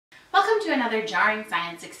welcome to another jarring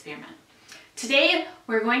science experiment. Today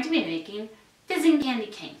we're going to be making fizzing candy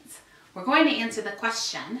canes. We're going to answer the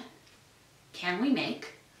question, can we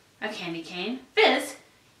make a candy cane fizz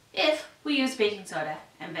if we use baking soda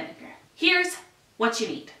and vinegar? Here's what you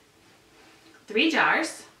need. 3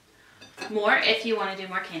 jars, more if you want to do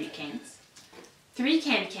more candy canes, 3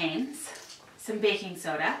 candy canes, some baking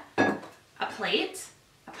soda, a plate,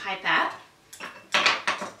 a pipette,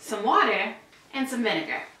 some water, and some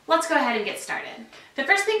vinegar. Let's go ahead and get started. The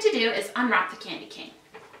first thing to do is unwrap the candy cane.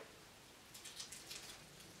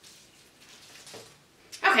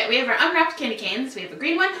 Okay, we have our unwrapped candy canes. We have a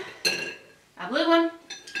green one, a blue one,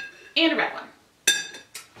 and a red one.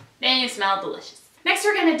 They smell delicious. Next,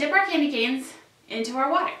 we're going to dip our candy canes into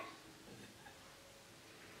our water.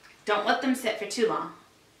 Don't let them sit for too long.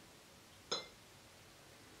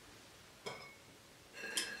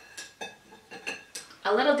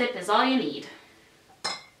 A little dip is all you need.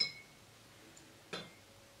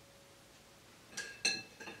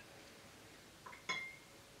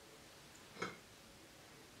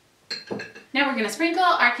 Now we're going to sprinkle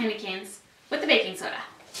our candy canes with the baking soda.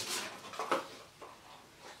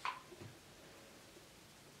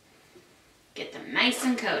 Get them nice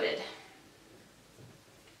and coated.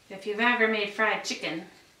 If you've ever made fried chicken,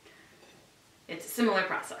 it's a similar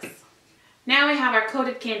process. Now we have our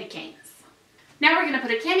coated candy canes. Now we're going to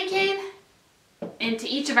put a candy cane into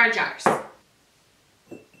each of our jars.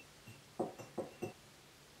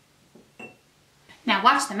 Now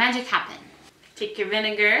watch the magic happen. Take your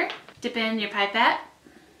vinegar, dip in your pipette,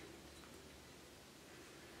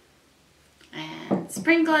 and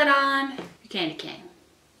sprinkle it on your candy cane.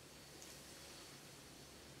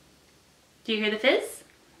 Do you hear the fizz?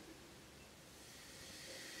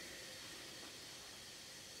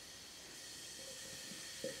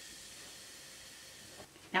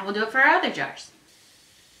 Now we'll do it for our other jars.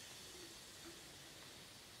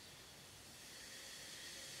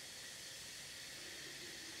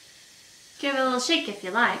 Give it a little shake if you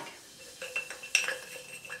like.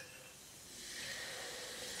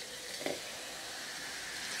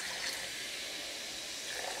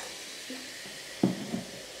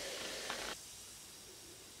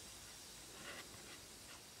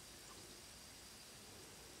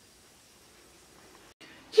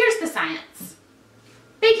 Here's the science.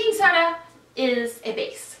 Baking soda is a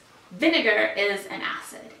base. Vinegar is an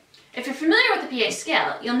acid. If you're familiar with the pH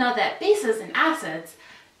scale, you'll know that bases and acids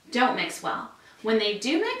don't mix well. When they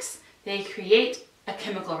do mix, they create a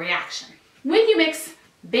chemical reaction. When you mix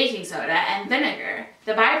baking soda and vinegar,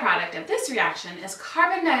 the byproduct of this reaction is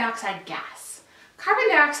carbon dioxide gas. Carbon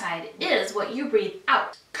dioxide is what you breathe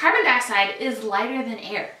out. Carbon dioxide is lighter than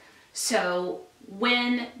air, so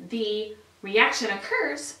when the reaction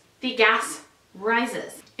occurs, the gas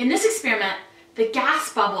rises. In this experiment, the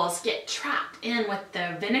gas bubbles get trapped in with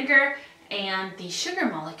the vinegar and the sugar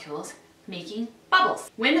molecules, making bubbles.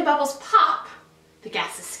 When the bubbles pop, the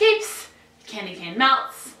gas escapes, the candy cane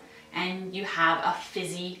melts, and you have a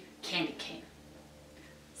fizzy candy cane.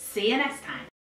 See you next time.